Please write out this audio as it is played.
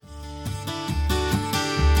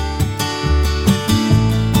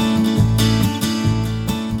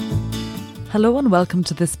Hello and welcome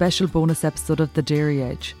to this special bonus episode of The Dairy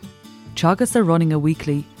Edge. Teagasc are running a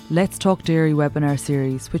weekly Let's Talk Dairy webinar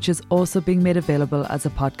series, which is also being made available as a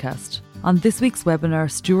podcast. On this week's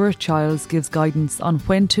webinar, Stuart Childs gives guidance on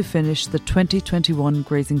when to finish the 2021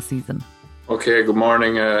 grazing season. Okay, good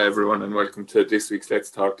morning everyone and welcome to this week's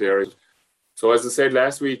Let's Talk Dairy. So as I said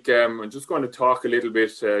last week, I'm just going to talk a little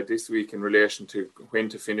bit this week in relation to when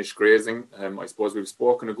to finish grazing. I suppose we've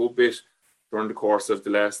spoken a good bit during the course of the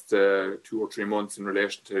last 2 or 3 months in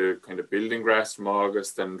relation to kind of building grass from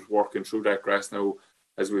August and working through that grass now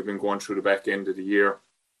as we've been going through the back end of the year.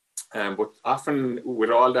 But often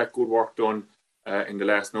with all that good work done in the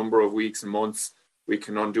last number of weeks and months, we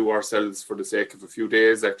can undo ourselves for the sake of a few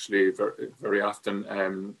days, actually very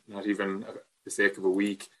often, not even the sake of a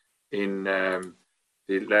week in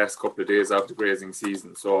the last couple of days of the grazing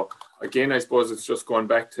season. So again, I suppose it's just going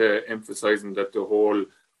back to emphasising that the whole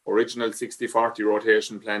original 60-40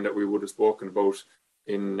 rotation plan that we would have spoken about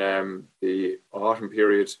in the autumn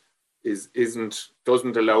period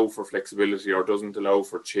doesn't allow for flexibility or doesn't allow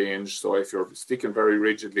for change. So if you're sticking very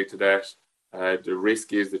rigidly to that, the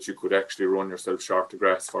risk is that you could actually run yourself short of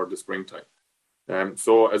grass for the springtime.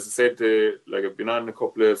 So as I said, I've been on a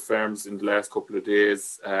couple of farms in the last couple of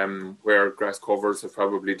days where grass covers have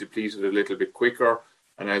probably depleted a little bit quicker,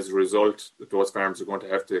 and as a result, those farms are going to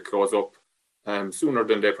have to close up sooner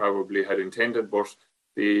than they probably had intended. But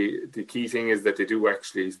the key thing is that they do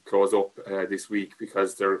actually close up this week,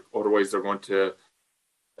 because otherwise they're going to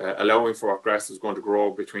allowing for what grass is going to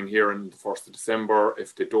grow between here and the 1st of December.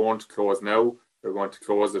 If they don't close now, they're going to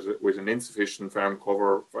close it with an insufficient farm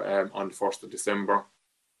cover on the 1st of December,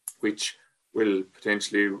 which will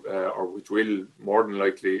potentially which will more than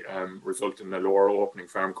likely result in a lower opening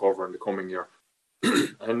farm cover in the coming year.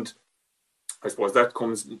 And I suppose that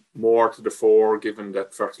comes more to the fore given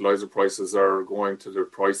that fertiliser prices are going to the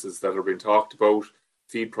prices that are being talked about,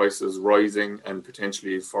 feed prices rising and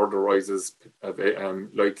potentially further rises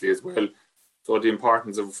likely as well. So the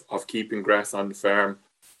importance of keeping grass on the farm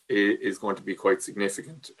is going to be quite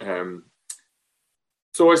significant.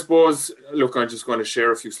 So I suppose, look, I'm just going to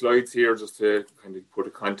share a few slides here just to kind of put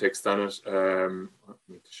a context on it. I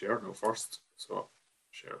need to share now first. So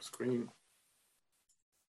share screen.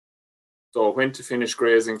 So when to finish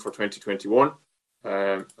grazing for 2021,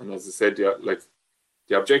 and as I said,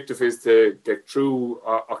 the objective is to get through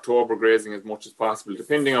October grazing as much as possible,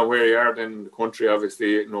 depending on where you are then in the country.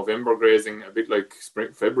 Obviously, November grazing, a bit like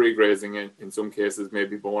February grazing in some cases,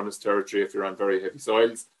 maybe bonus territory if you're on very heavy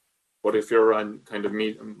soils. But if you're on kind of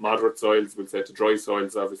moderate soils, we'll say to dry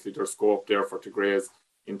soils, obviously there's scope there to graze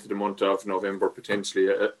into the month of November, potentially,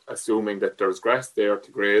 assuming that there's grass there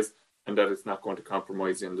to graze and that it's not going to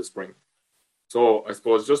compromise in the spring. So I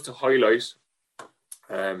suppose just to highlight,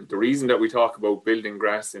 the reason that we talk about building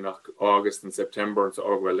grass in August and September,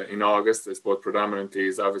 in August, I suppose predominantly,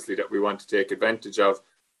 is obviously that we want to take advantage of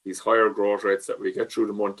these higher growth rates that we get through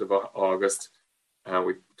the month of August.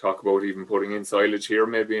 We talk about even putting in silage here,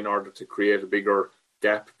 maybe in order to create a bigger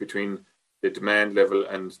gap between the demand level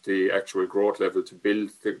and the actual growth level to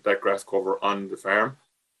build that grass cover on the farm.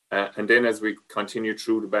 And then as we continue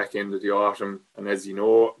through the back end of the autumn, and as you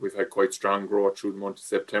know, we've had quite strong growth through the month of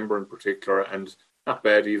September in particular, and not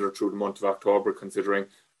bad either through the month of October considering.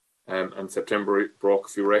 And September broke a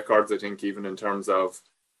few records, I think, even in terms of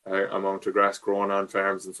amount of grass grown on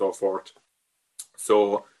farms and so forth.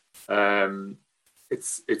 So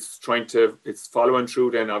it's following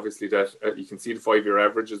through then, obviously, that you can see the 5-year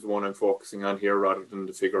average is the one I'm focusing on here rather than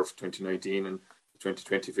the figure of 2019, and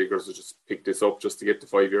 2020 figures. I just picked this up just to get the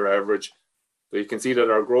 5-year average. So you can see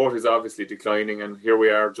that our growth is obviously declining, and here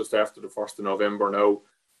we are just after the 1st of November now,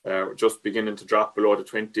 just beginning to drop below the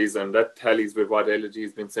 20s, and that tallies with what LG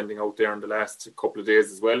has been sending out there in the last couple of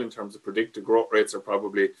days as well. In terms of predicted growth rates are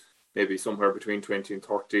probably maybe somewhere between 20 and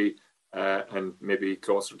 30, and maybe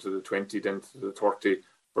closer to the 20 than to the 30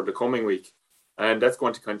 for the coming week. And that's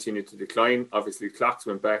going to continue to decline. Obviously, clocks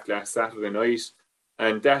went back last Saturday night,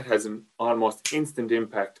 and that has an almost instant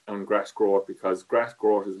impact on grass growth, because grass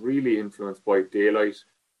growth is really influenced by daylight.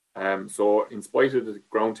 So in spite of the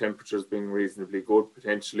ground temperatures being reasonably good,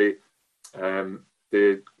 potentially, we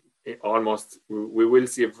will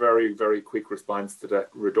see a very, very quick response to that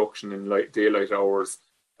reduction in daylight hours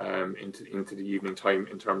into the evening time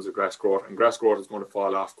in terms of grass growth. And grass growth is going to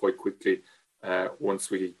fall off quite quickly once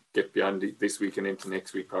we get beyond this week and into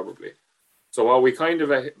next week probably. So what we kind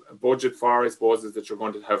of budget for, I suppose, is that you're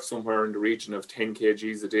going to have somewhere in the region of 10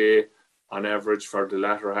 kgs a day on average for the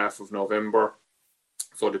latter half of November.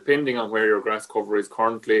 So depending on where your grass cover is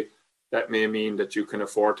currently, that may mean that you can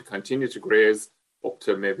afford to continue to graze up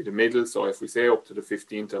to maybe the middle. So if we say up to the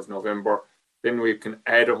 15th of November, then we can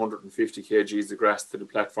add 150 kgs of grass to the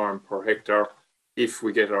platform per hectare if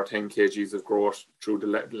we get our 10 kgs of growth through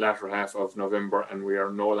the latter half of November and we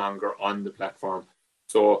are no longer on the platform.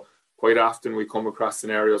 So quite often we come across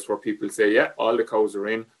scenarios where people say, yeah, all the cows are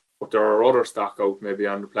in, but there are other stock out maybe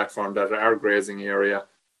on the platform that are grazing area,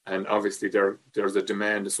 and obviously there's a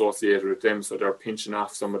demand associated with them, so they're pinching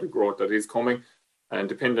off some of the growth that is coming. And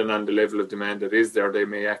depending on the level of demand that is there, they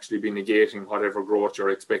may actually be negating whatever growth you're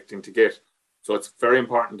expecting to get. So it's very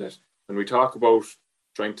important that when we talk about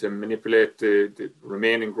trying to manipulate the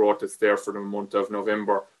remaining growth that's there for the month of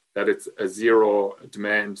November, that it's a zero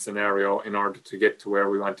demand scenario in order to get to where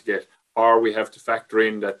we want to get. Or we have to factor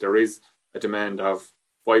in that there is a demand of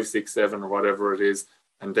 5, 6, 7 or whatever it is,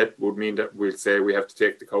 and that would mean that we'll say we have to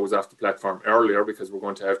take the cows off the platform earlier because we're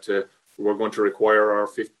going to require our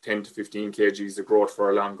 10 to 15 kgs of growth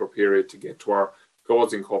for a longer period to get to our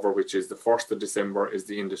closing cover, which is the 1st of December is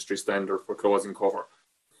the industry standard for closing cover.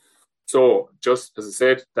 So just as I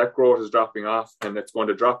said, that growth is dropping off, and it's going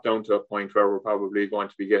to drop down to a point where we're probably going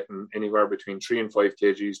to be getting anywhere between 3 and 5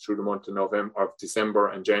 kgs through the month of December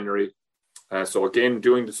and January. So again,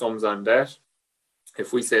 doing the sums on that,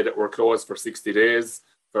 if we say that we're closed for 60 days,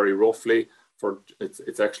 very roughly,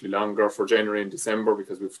 it's actually longer for January and December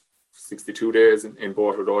because we've 62 days in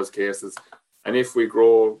both of those cases. And if we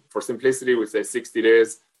grow, for simplicity, we say 60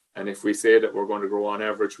 days. And if we say that we're going to grow on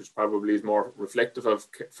average, which probably is more reflective of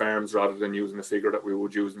farms rather than using a figure that we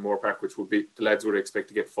would use in Moorepark, which would be the lads would expect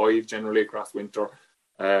to get 5 generally across winter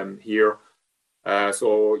here.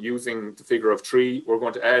 So using the figure of 3, we're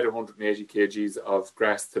going to add 180 kgs of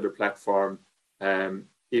grass to the platform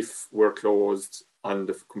if we're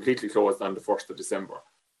completely closed on the 1st of December.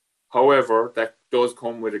 However, that does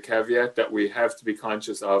come with a caveat that we have to be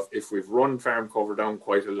conscious of if we've run farm cover down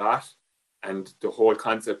quite a lot, and the whole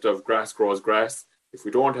concept of grass grows grass. If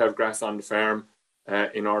we don't have grass on the farm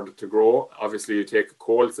in order to grow, obviously you take a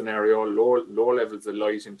cold scenario, low levels of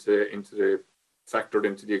light factored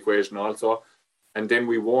into the equation also, and then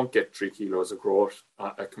we won't get 3 kilos of growth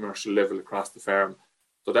at commercial level across the farm.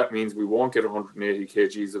 So that means we won't get 180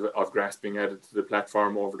 kgs of grass being added to the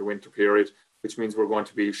platform over the winter period, which means we're going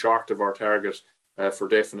to be short of our target for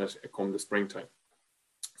definite come the springtime.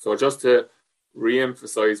 So just to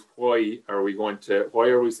re-emphasize why are we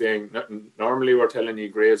saying normally we're telling you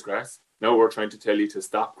graze grass, now we're trying to tell you to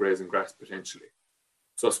stop grazing grass potentially.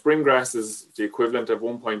 So spring grass is the equivalent of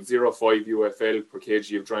 1.05 UFL per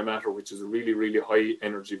kg of dry matter, which is a really, really high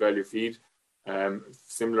energy value feed,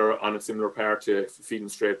 similar par to feeding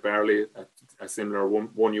straight barley at a similar 1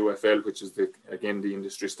 UFL, which is the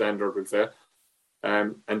industry standard, we'll say.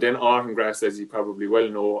 And then autumn grass, as you probably well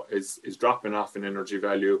know, is dropping off in energy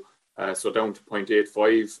value. So down to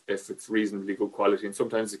 0.85 if it's reasonably good quality, and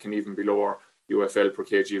sometimes it can even be lower UFL per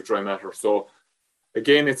kg of dry matter. So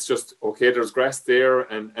again, it's just, okay, there's grass there,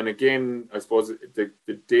 and again, I suppose the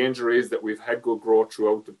danger is that we've had good growth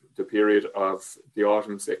throughout the period of the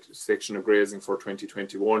autumn section of grazing for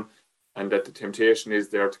 2021, and that the temptation is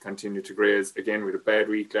there to continue to graze. Again, we had a bad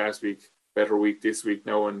week last week, better week this week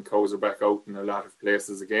now, and cows are back out in a lot of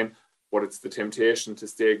places again, but it's the temptation to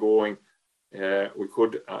stay going. I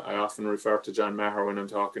often refer to John Maher when I'm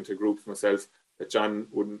talking to groups myself, that John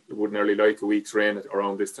would nearly like a week's rain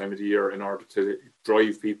around this time of the year in order to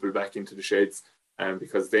drive people back into the sheds,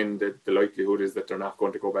 because then the likelihood is that they're not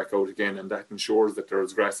going to go back out again, and that ensures that there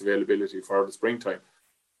is grass availability for the springtime.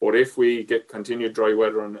 But if we get continued dry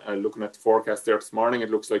weather, and looking at the forecast there this morning, it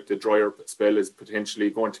looks like the drier spell is potentially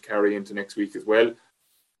going to carry into next week as well.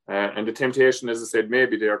 And the temptation, as I said, may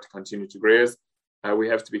be there to continue to graze. We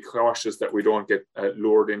have to be cautious that we don't get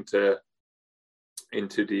lured into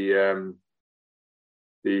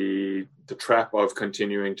the trap of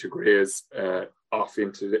continuing to graze off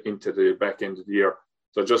into the back end of the year.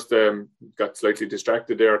 So just got slightly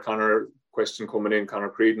distracted there. Conor, question coming in, Conor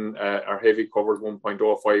Creedon, our heavy covers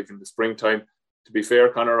 1.05 in the springtime. To be fair,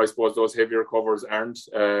 Conor, I suppose those heavier covers aren't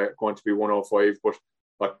going to be 105,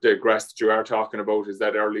 but the grass that you are talking about is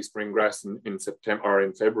that early spring grass in September or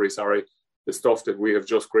in February, sorry. The stuff that we have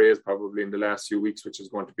just grazed probably in the last few weeks, which is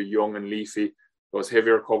going to be young and leafy. Those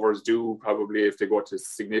heavier covers do probably, if they go to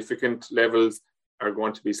significant levels, are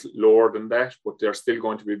going to be lower than that, but they're still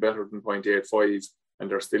going to be better than 0.85, and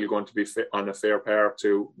they're still going to be on a fair par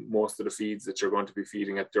to most of the feeds that you're going to be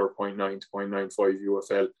feeding at their 0.9 to 0.95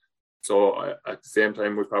 UFL. So at the same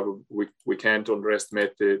time, we can't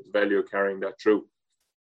underestimate the value of carrying that through.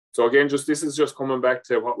 So again, this is just coming back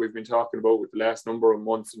to what we've been talking about with the last number of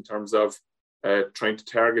months in terms of trying to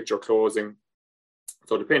target your closing.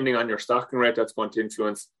 So depending on your stocking rate, that's going to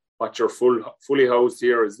influence what your fully housed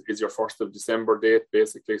here is your 1st of December date,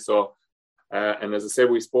 basically. So And as I said,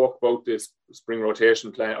 we spoke about this spring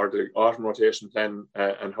rotation plan or the autumn rotation plan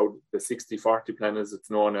and how the 60-40 plan, as it's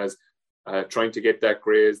known as, trying to get that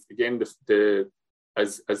grazed. Again,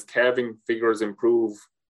 as calving figures improve,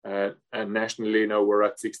 and nationally now we're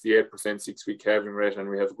at 68% 6-week calving rate, and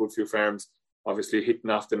we have a good few farms obviously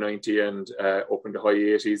hitting off the 90 and up in the high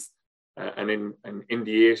 80s, and in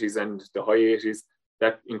the 80s and the high 80s.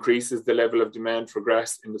 That increases the level of demand for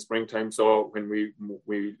grass in the springtime. So when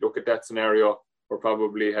we look at that scenario, we're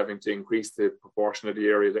probably having to increase the proportion of the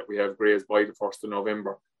area that we have grazed by the 1st of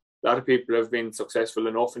November. A lot of people have been successful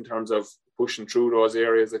enough in terms of pushing through those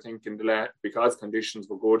areas, I think, because conditions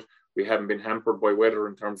were good. We haven't been hampered by weather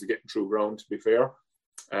in terms of getting through ground, to be fair.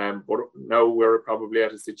 But now we're probably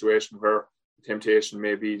at a situation where the temptation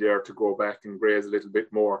may be there to go back and graze a little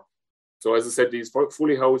bit more. So as I said, these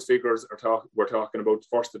fully housed figures we're talking about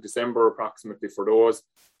 1st of December approximately for those.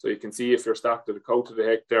 So you can see if you're stocked at a cow to the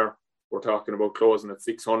hectare, we're talking about closing at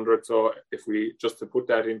 600. So if we, just to put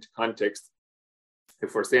that into context,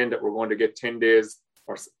 if we're saying that we're going to get 10 days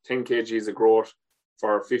or 10 kgs of growth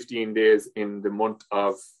for 15 days in the month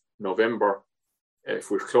of November,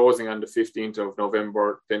 if we're closing on the 15th of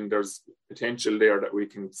November, then there's potential there that we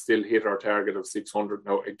can still hit our target of 600.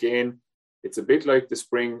 Now, again, it's a bit like the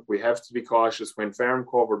spring. We have to be cautious when farm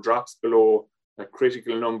cover drops below a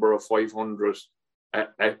critical number of 500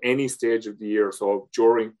 at any stage of the year. So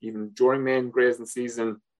during main grazing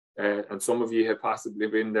season, and some of you have possibly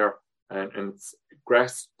been there, and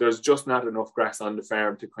grass, there's just not enough grass on the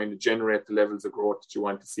farm to kind of generate the levels of growth that you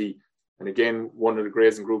want to see. And again, one of the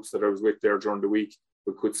grazing groups that I was with there during the week,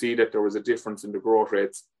 we could see that there was a difference in the growth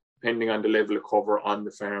rates depending on the level of cover on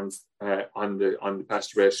the farms, on the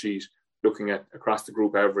pasture-based sheet, looking at across the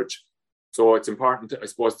group average. So it's important, I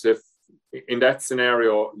suppose, in that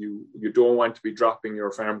scenario, you don't want to be dropping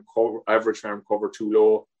your average farm cover too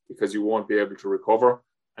low because you won't be able to recover.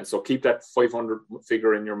 And so keep that 500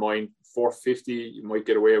 figure in your mind. 450, you might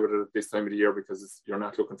get away with it at this time of the year because you're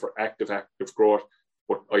not looking for active growth.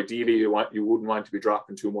 But ideally, you wouldn't want to be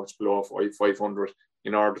dropping too much below 500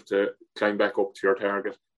 in order to climb back up to your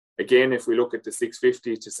target. Again, if we look at the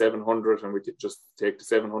 650 to 700 and we could just take the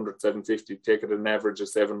 700, 750, take it an average of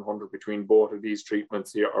 700 between both of these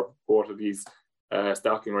treatments here, or both of these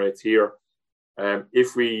stocking rates here.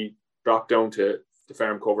 If we drop down to the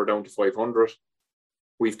farm cover down to 500,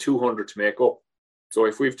 we've 200 to make up. So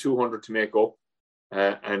if we've 200 to make up,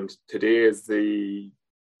 and today is the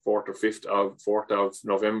 4th of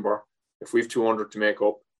November, if we've 200 to make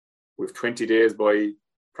up, we've 20 days by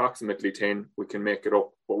approximately 10, we can make it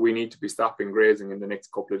up. But we need to be stopping grazing in the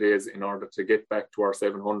next couple of days in order to get back to our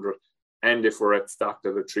 700. And if we're stocked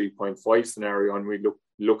at a 3.5 scenario and we're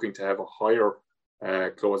looking to have a higher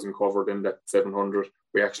closing cover than that 700,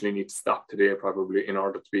 we actually need to stop today probably in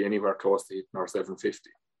order to be anywhere close to hitting our 750.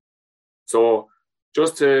 So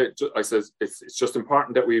I says it's just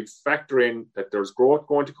important that we factor in that there's growth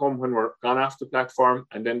going to come when we're gone off the platform,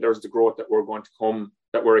 and then there's the growth that we're going to come,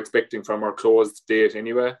 that we're expecting from our closed date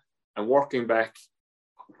anyway, and working back,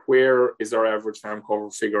 where is our average farm cover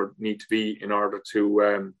figure need to be in order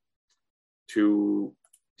to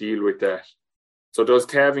deal with that. So does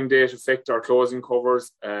calving date affect our closing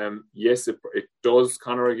covers? Yes, it does,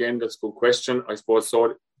 Conor. Again, that's a good question, I suppose.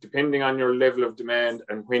 So depending on your level of demand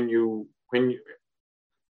and when you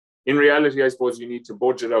in reality, I suppose you need to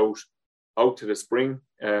budget out to the spring.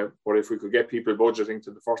 But if we could get people budgeting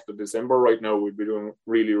to the 1st of December right now, we'd be doing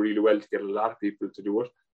really, really well to get a lot of people to do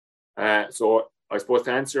it. So I suppose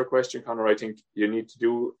to answer your question, Conor, I think you need to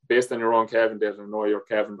do, based on your own calving date, I know you're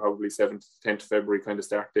calving probably 7th to 10th February kind of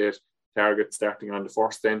start date, target starting on the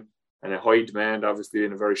 1st then, and a high demand, obviously,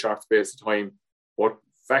 in a very short space of time. But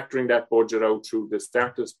factoring that budget out through the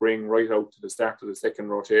start of spring, right out to the start of the second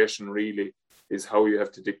rotation, really is how you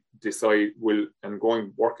have to decide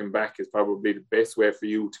working back is probably the best way for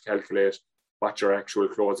you to calculate what your actual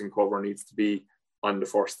closing cover needs to be on the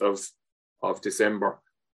 1st of December.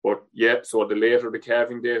 But yeah, so the later the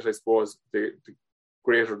calving date, I suppose, the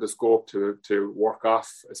greater the scope to work off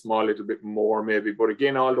a small little bit more maybe. But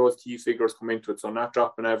again, all those key figures come into it. So not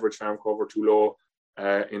dropping average farm cover too low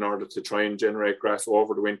in order to try and generate grass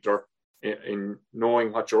over the winter. In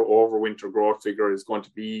knowing what your overwinter growth figure is going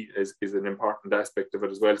to be is an important aspect of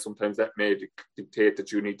it as well. Sometimes that may dictate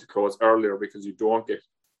that you need to close earlier because you don't get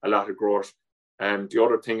a lot of growth. The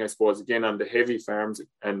other thing, I suppose, again, on the heavy farms,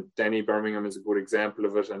 and Danny Birmingham is a good example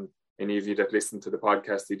of it, and any of you that listened to the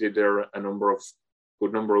podcast he did there a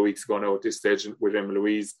good number of weeks ago now at this stage with Emma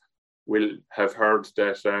Louise, will have heard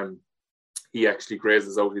that he actually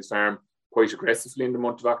grazes out his farm quite aggressively in the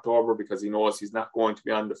month of October because he knows he's not going to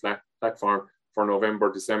be on the flat platform for November,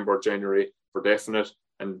 December, January, for definite,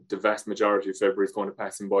 and the vast majority of February is going to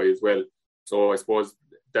pass him by as well. So I suppose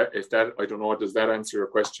that I don't know, does that answer your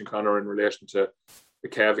question, Conor, in relation to the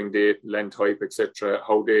calving date, length, type, etc.,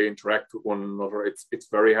 how they interact with one another? It's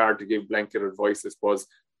very hard to give blanket advice, I suppose,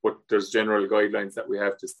 but there's general guidelines that we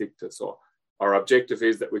have to stick to. So our objective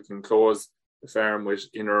is that we can close the farm with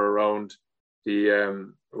in or around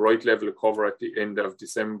the right level of cover at the end of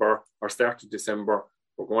December or start of December.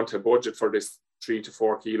 We're going to budget for this 3 to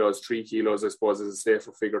 4 kilos. 3 kilos, I suppose, is a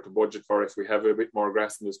safer figure to budget for. If we have a bit more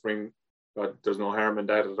grass in the spring, but there's no harm in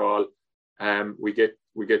that at all. We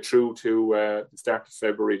get through to the start of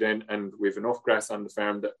February then, and we have enough grass on the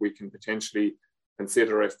farm that we can potentially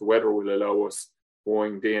consider, if the weather will allow us,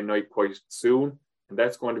 going day and night quite soon. And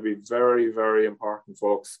that's going to be very, very important,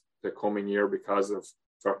 folks, the coming year, because of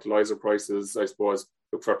fertilizer prices. I suppose,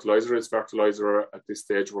 look, fertilizer is fertilizer at this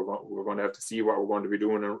stage. We're going to have to see what we're going to be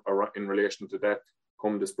doing in relation to that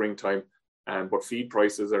come the springtime. But feed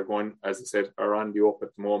prices are going, as I said, are on the up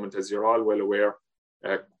at the moment, as you're all well aware.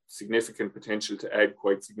 Significant potential to add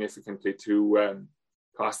quite significantly to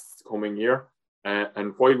costs coming year.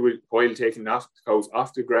 And while taking cows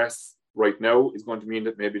off the grass right now is going to mean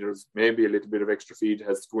that there's a little bit of extra feed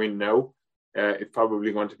has to go in now. It's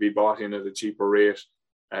probably going to be bought in at a cheaper rate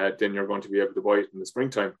than you're going to be able to buy it in the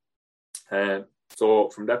springtime. So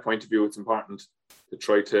from that point of view, it's important to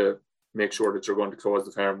try to make sure that you're going to close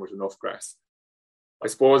the farm with enough grass. I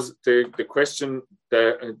suppose the question,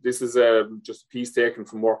 this is just a piece taken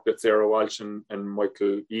from work that Sarah Walsh and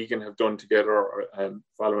Michael Egan have done together,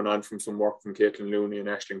 following on from some work from Caitlin Looney and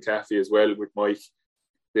Aisling Claffey as well with Mike.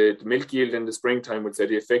 The milk yield in the springtime would say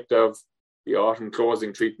the effect of the autumn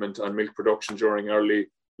closing treatment on milk production during early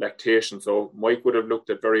lactation. So Mike would have looked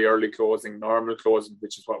at very early closing, normal closing,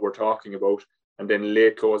 which is what we're talking about, and then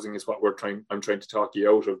late closing is what I'm trying to talk you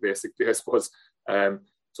out of, basically, I suppose.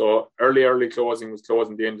 So early closing was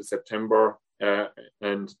closing the end of September,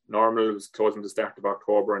 and normal was closing the start of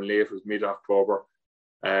October, and late was mid-October.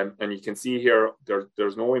 And you can see here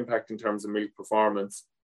there's no impact in terms of milk performance.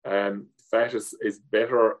 Fat is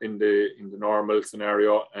better in the normal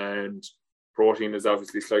scenario, and protein is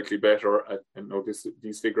obviously slightly better. And now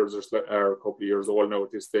these figures are a couple of years old now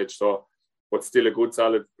at this stage, so but still a good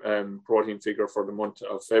solid protein figure for the month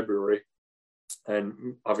of February.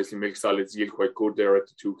 And obviously milk solids yield quite good there at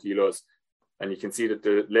the 2 kilos. And you can see that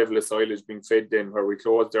the level of silage being fed then, where we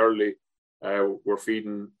closed early, we're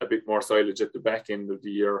feeding a bit more silage at the back end of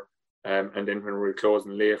the year. And then when we're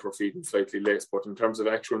closing late, we're feeding slightly less. But in terms of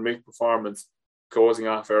actual milk performance, closing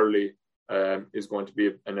off early is going to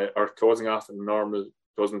be, or closing off in normal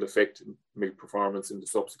doesn't affect milk performance in the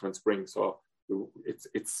subsequent spring. So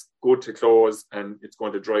it's good to close, and it's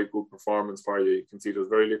going to drive good performance for you. You can see there's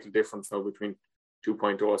very little difference now between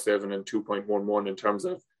 2.07 and 2.11 in terms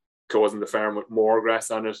of closing the farm with more grass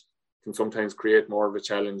on it can sometimes create more of a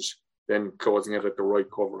challenge than closing it at the right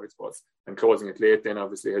cover, I suppose. And closing it late then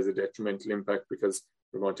obviously has a detrimental impact, because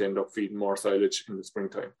we're going to end up feeding more silage in the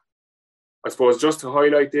springtime. I suppose just to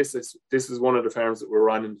highlight this is one of the farms that we're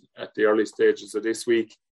running at the early stages of this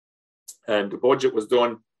week, and the budget was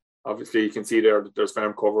done. Obviously, you can see there that there's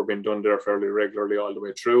farm cover being done there fairly regularly all the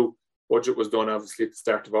way through. Budget was done obviously at the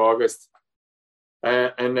start of August.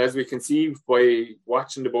 And as we can see by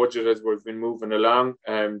watching the budget as we've been moving along,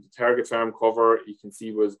 the target farm cover, you can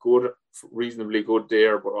see, was good, reasonably good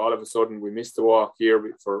there, but all of a sudden we missed the walk here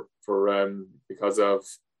because of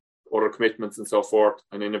other commitments and so forth.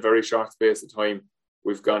 And in a very short space of time,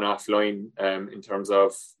 we've gone offline in terms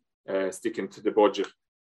of sticking to the budget.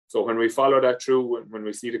 So when we follow that through, when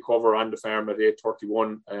we see the cover on the farm at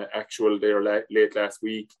 831 actual there late last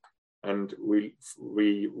week, and we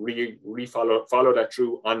follow that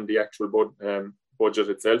through on the actual budget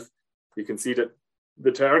itself, you can see that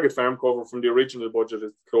the target farm cover from the original budget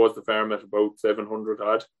is to close the farm at about 700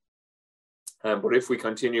 odd. But if we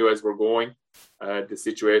continue as we're going, the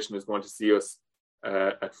situation is going to see us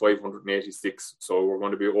at 586. So we're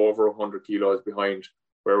going to be over 100 kilos behind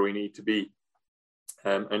where we need to be.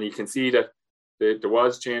 And you can see that there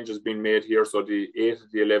was changes being made here. So the 8th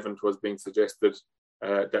of the 11th was being suggested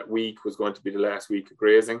that week was going to be the last week of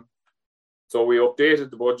grazing. So we updated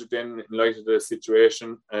the budget then in light of the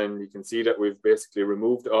situation, and you can see that we've basically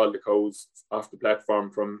removed all the cows off the platform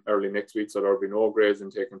from early next week, so there will be no grazing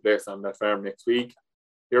taking place on that farm next week.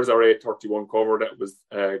 Here's our 831 cover that was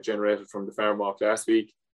generated from the farm walk last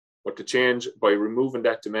week. But to change, by removing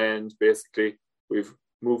that demand, basically, we've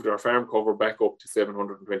moved our farm cover back up to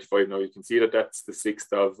 725. Now you can see that that's the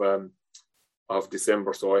 6th of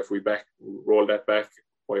December. So if we roll that back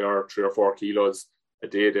by our 3 or 4 kilos a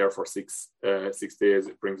day there for 6 days,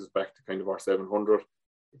 it brings us back to kind of our 700.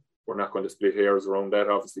 we're not going to split hairs around that,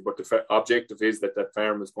 obviously, but the objective is that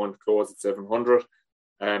farm is going to close at 700.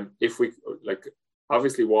 If we,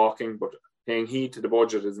 obviously walking, but paying heed to the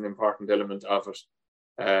budget is an important element of it,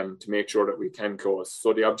 to make sure that we can close.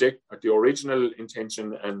 So the original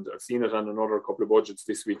intention, and I've seen it on another couple of budgets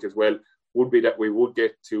this week as well, would be that we would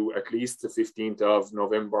get to at least the 15th of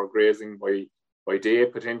November grazing by day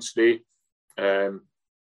potentially.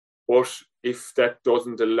 But if that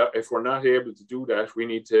doesn't allow, if we're not able to do that, we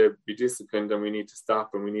need to be disciplined and we need to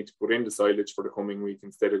stop and we need to put in the silage for the coming week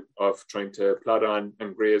instead of trying to plod on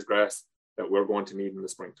and graze grass that we're going to need in the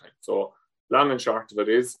springtime. So long and short of it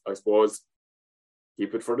is, I suppose,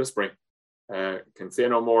 keep it for the spring. Can say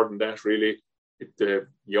no more than that, really.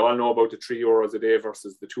 You all know about the €3 a day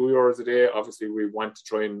versus the €2 a day. Obviously, we want to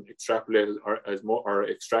try and extrapolate or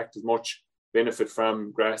extract as much benefit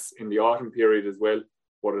from grass in the autumn period as well.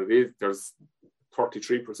 But it is, there's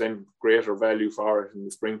 33% greater value for it in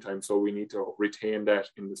the springtime, so we need to retain that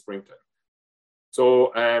in the springtime.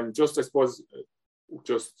 So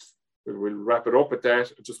we'll wrap it up at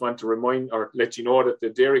that. I just want to remind or let you know that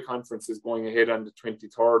the dairy conference is going ahead on the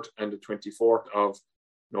 23rd and the 24th of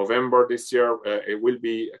November this year. It will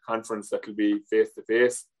be a conference that will be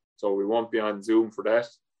face-to-face, so we won't be on Zoom for that.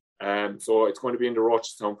 So it's going to be in the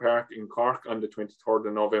Rochestown Park in Cork on the 23rd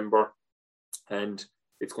of November, and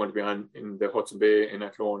it's going to be in the Hudson Bay in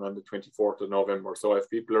Athlone on the 24th of November. So if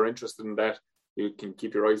people are interested in that, you can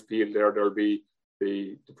keep your eyes peeled there. There'll be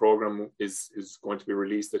the program is going to be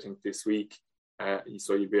released, I think, this week.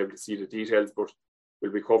 So you'll be able to see the details, but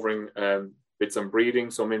we'll be covering bits on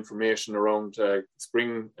breeding, some information around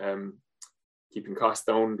spring, keeping costs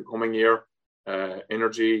down the coming year,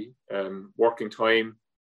 energy, working time,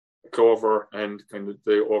 clover, and kind of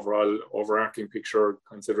the overall overarching picture,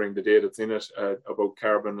 considering the data that's in it, about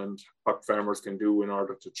carbon and what farmers can do in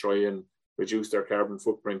order to try and reduce their carbon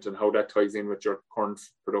footprint and how that ties in with your current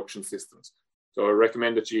production systems. So I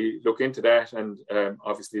recommend that you look into that, and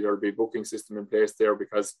obviously there'll be a booking system in place there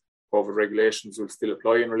because COVID regulations will still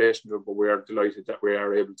apply in relation to it, but we are delighted that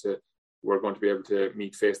we're going to be able to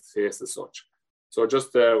meet face to face as such. So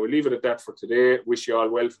just we'll leave it at that for today. Wish you all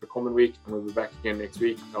well for the coming week, and we'll be back again next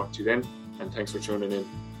week. Talk to you then, and thanks for tuning in.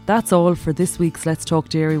 That's all for this week's Let's Talk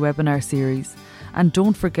Dairy webinar series. And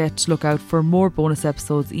don't forget to look out for more bonus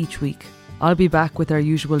episodes each week. I'll be back with our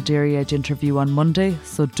usual Dairy Edge interview on Monday,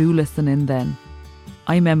 so do listen in then.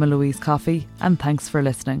 I'm Emma Louise Coffey, and thanks for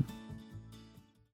listening.